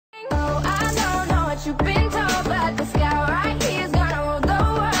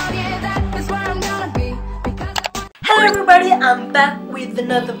everybody, I'm back with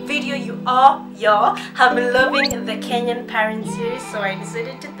another video. Y'all have been loving the Kenyan parent series, so I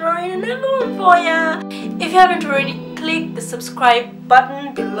decided to throw in another one for ya. If you haven't already, click the subscribe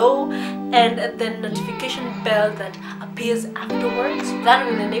button below and the notification bell that appears afterwards. That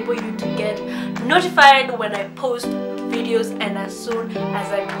will enable you to get notified when I post videos and as soon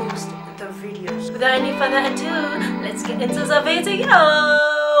as I post the videos. Without any further ado, let's get into the video.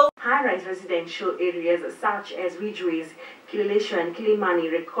 High-rise residential areas such as Ridgeways, Kileleshwa and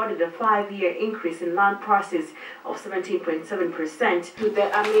Kilimani recorded a 5-year increase in land prices of 17.7% to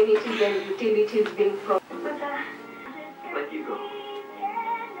the amenities and utilities being provided. Let you go.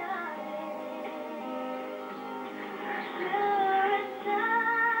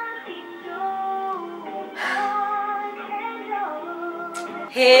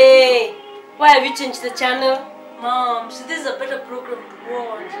 Hey, why have you changed the channel? Mom, so this is a better program to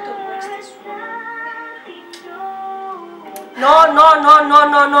watch. You don't watch this one. No.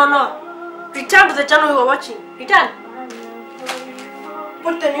 Return to the channel we were watching. Return.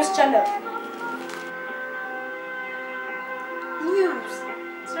 Put the news channel. News.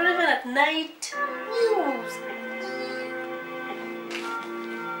 It's not even at night. News.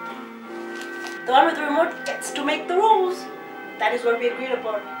 The one with the remote gets to make the rules. That is what we agreed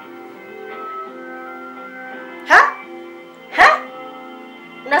upon.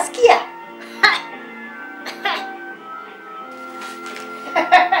 Unasikia?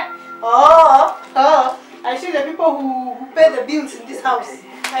 Oh, I see the people who pay the bills in this house.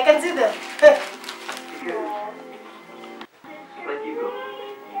 I can see them. Let you go.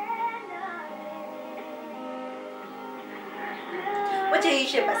 What you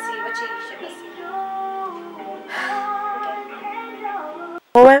should see?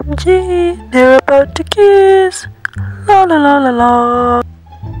 OMG, they're about to kiss. La la la la la.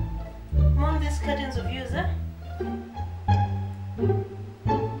 Mom, these curtains of yours, eh?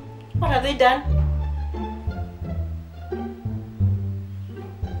 What have they done?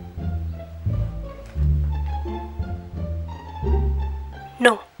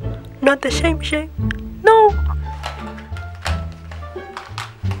 No, not the same shape. No.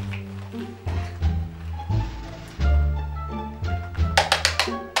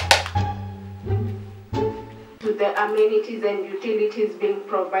 The amenities and utilities being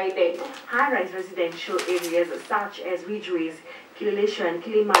provided. High-rise residential areas such as Ridgeways, Kileleshwa and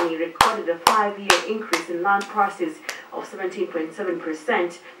Kilimani recorded a 5-year increase in land prices of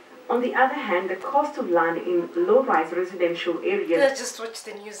 17.7%. On the other hand, the cost of land in low-rise residential areas... Let's just watch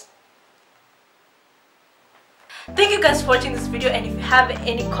the news. Thank you guys for watching this video, and if you have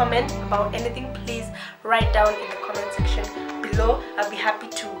any comment about anything, please write down in the comment section below. I'll be happy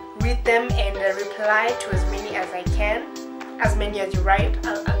to read them and reply to as many as I can. As many as you write,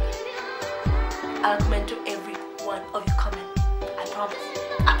 I'll comment to every one of your comments. I promise.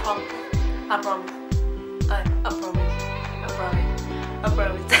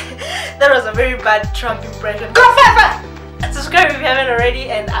 That was a very bad Trump impression. Go fast! Subscribe if you haven't already,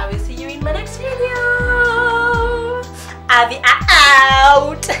 and I will see you in my next video. I'll be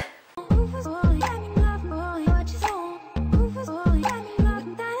out.